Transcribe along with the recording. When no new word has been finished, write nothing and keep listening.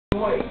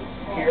wait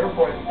here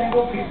for a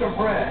single piece of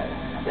bread.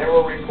 There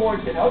were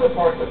reports in other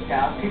parts of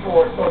town people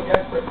were so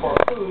desperate for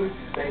food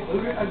they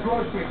looted a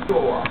grocery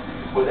store.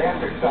 With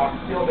aftershocks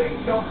still being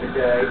felt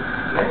today,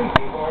 many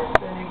people are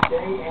spending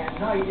day and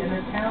night in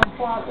the town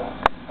plaza,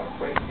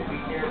 afraid to be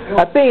near buildings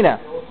Athena,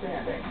 still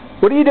standing.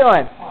 what are you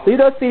doing? Leave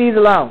those CDs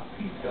alone.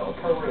 Piso,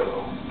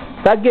 Peru.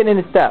 Stop getting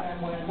into stuff.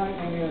 And when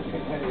nightly news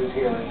continues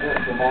here in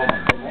just a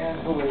moment, the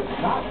man who is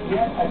not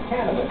yet a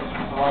cannabis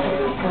on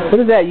his first... What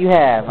is that you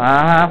have?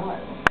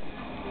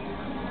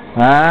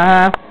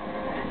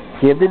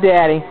 Give to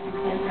daddy.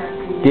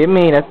 Give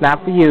me, that's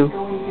not for you.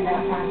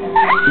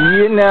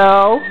 You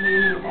know,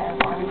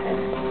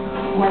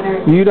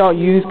 you don't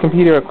use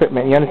computer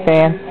equipment, you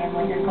understand?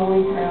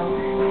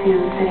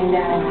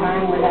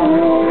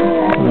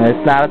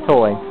 It's not a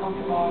toy.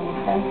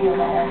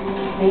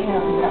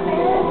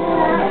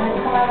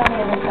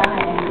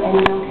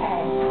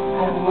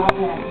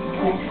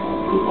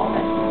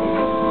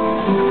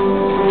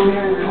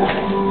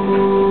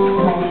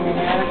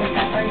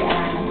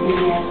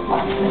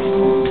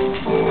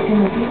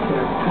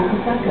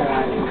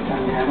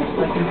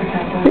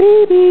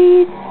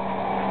 Baby!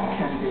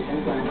 Transition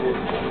lenses.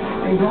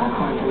 They block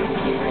onto the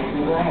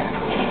raising glare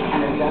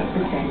and adjust to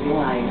changing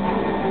light.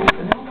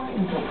 But don't wait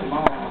until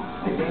tomorrow.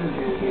 The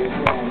danger is here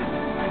today.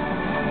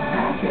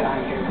 Ask your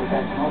eye care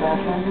professional about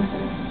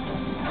lenses.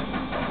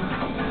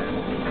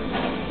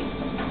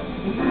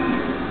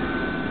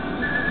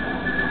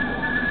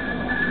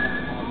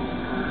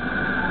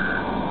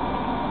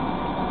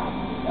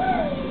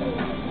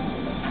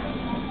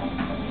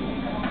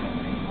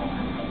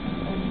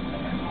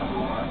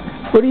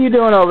 What are you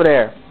doing over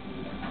there?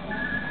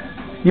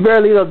 You better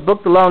leave those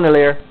books alone,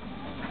 Nelia.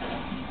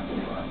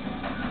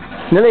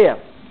 Nelia.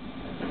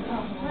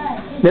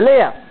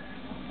 Nelia.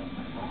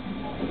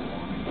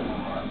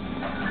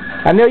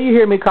 I know you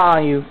hear me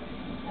calling you.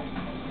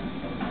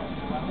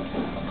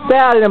 Stay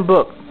out of them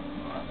books.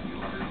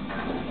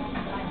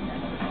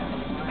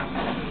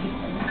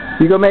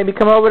 You gonna make me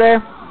come over there?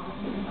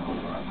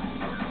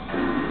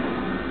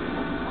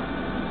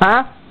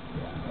 Huh?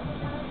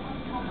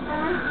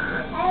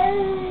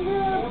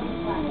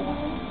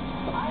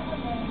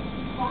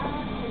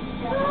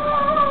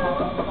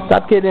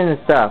 Stop getting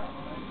into stuff.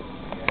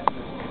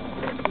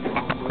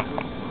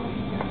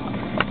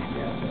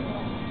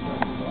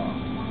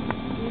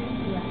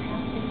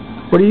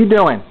 What are you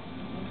doing?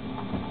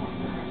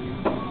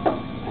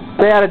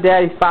 Stay out of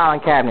Daddy's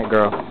filing cabinet,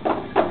 girl.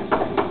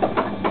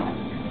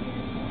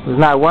 There's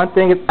not one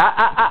thing.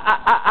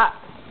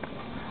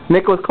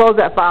 Nicholas, close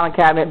that filing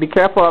cabinet. Be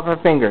careful of her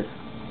fingers.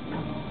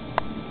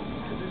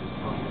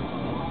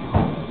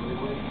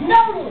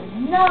 No.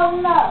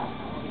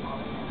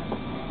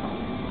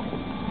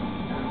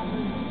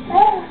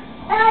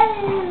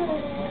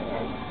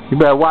 You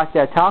better watch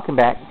that talking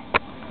back.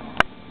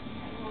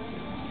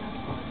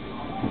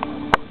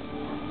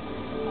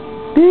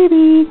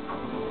 Baby!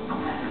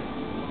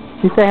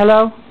 You say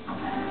hello?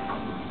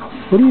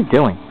 What are you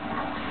doing?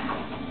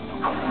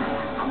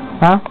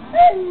 Huh?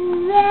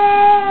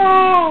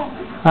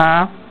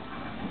 Huh?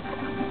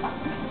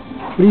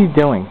 What are you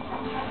doing?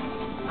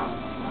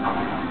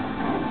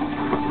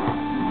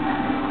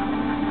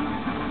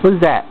 What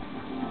is that?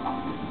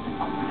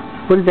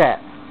 What is that?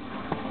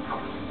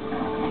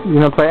 You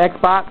want to play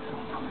Xbox?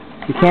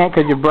 You can't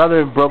because your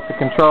brother broke the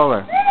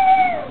controller.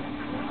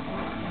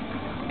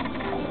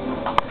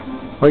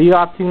 Where are you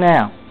off to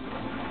now?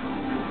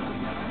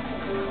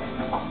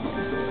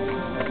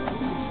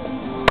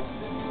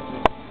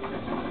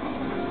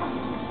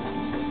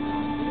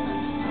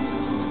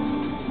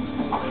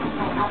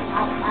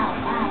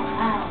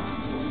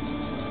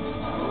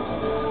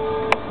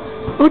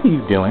 What are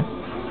you doing?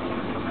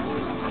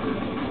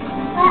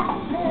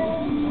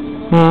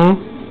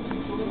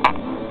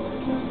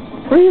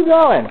 Where are you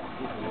going?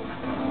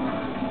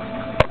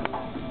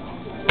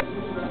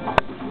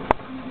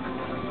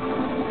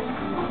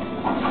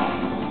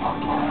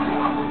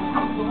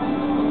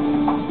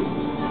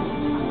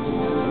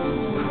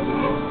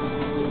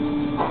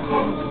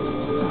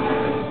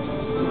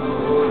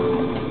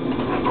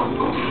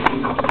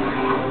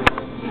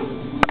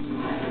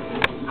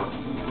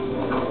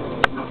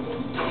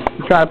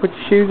 You trying to put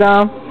your shoes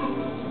on?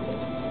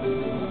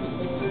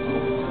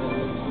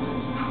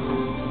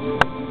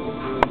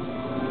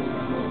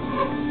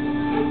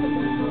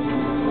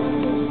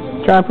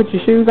 Trying to put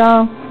your shoes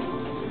on?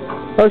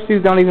 Those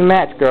shoes don't even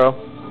match, girl.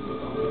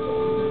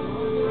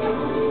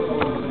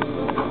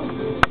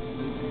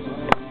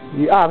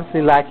 You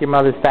obviously like your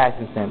mother's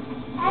fashion sense.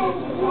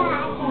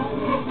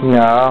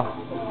 No.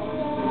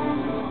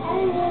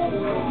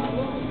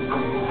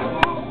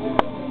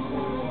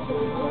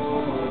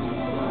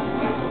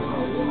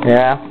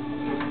 Yeah.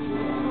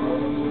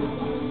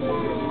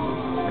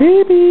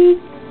 Baby.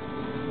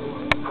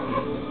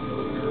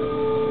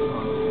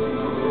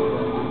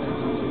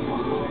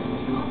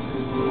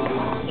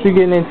 What you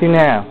getting into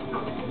now?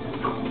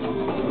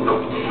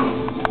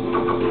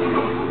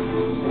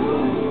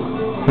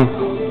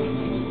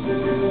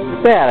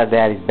 Stay out of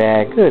Daddy's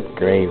bag. Good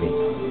gravy.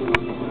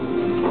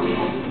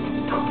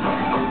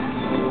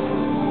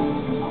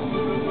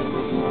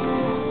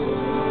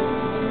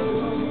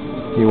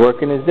 You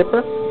working his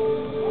zipper?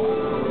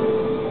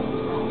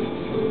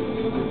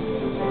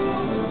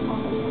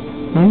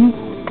 Hmm?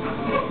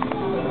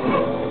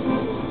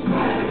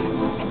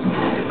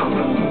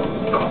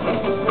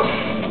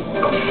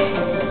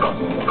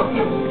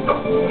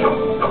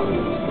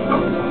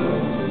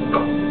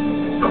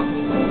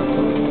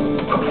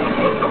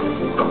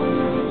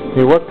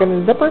 You working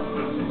his zipper?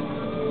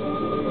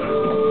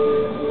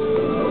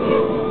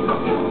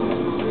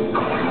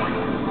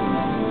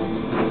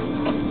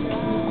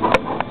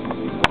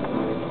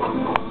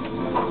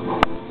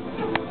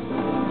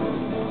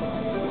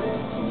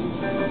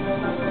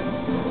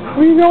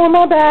 Where you going with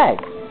my bag?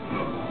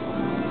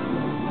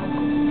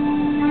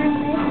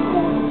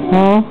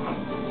 Huh?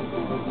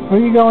 Where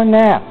you going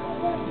now?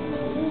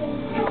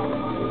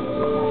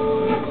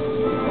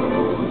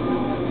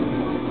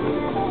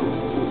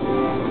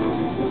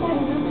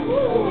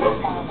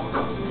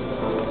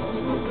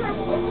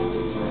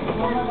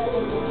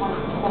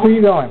 Where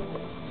you going?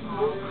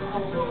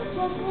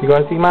 You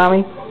going to see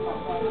Mommy?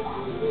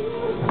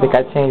 I think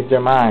I changed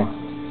their mind.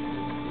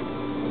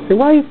 Say,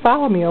 why you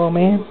follow me, old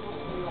man?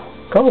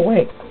 Go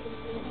away.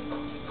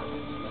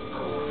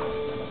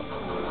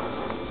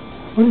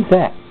 What is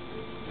that?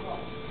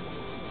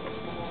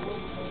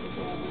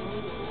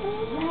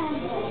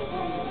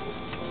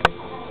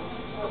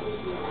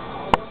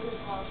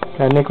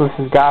 Got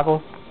Nicholas's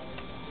goggles.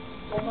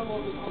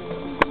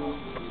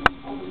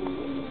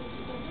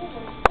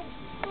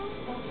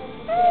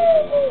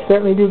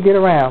 Certainly do get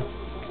around.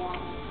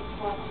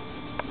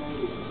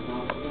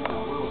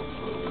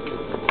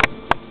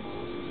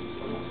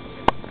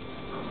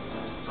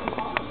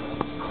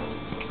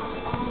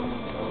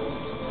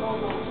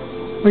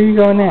 Where are you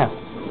going now?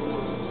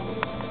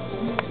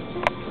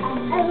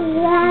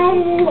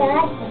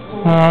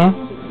 Huh?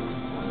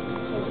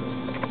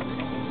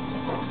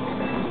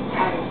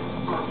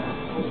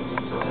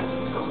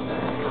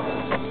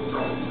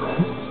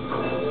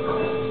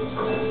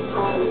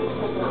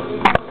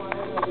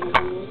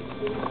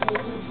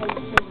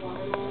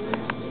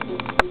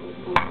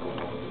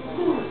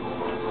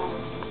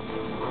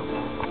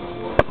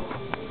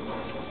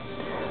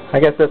 I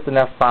guess that's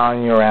enough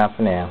following you around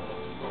for now.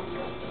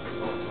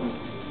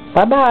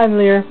 Bye-bye,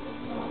 Lear.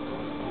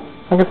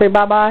 I'm going to say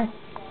bye-bye.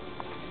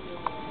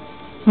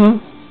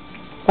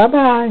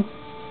 Bye-bye.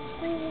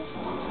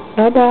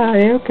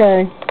 Bye-bye,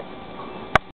 okay.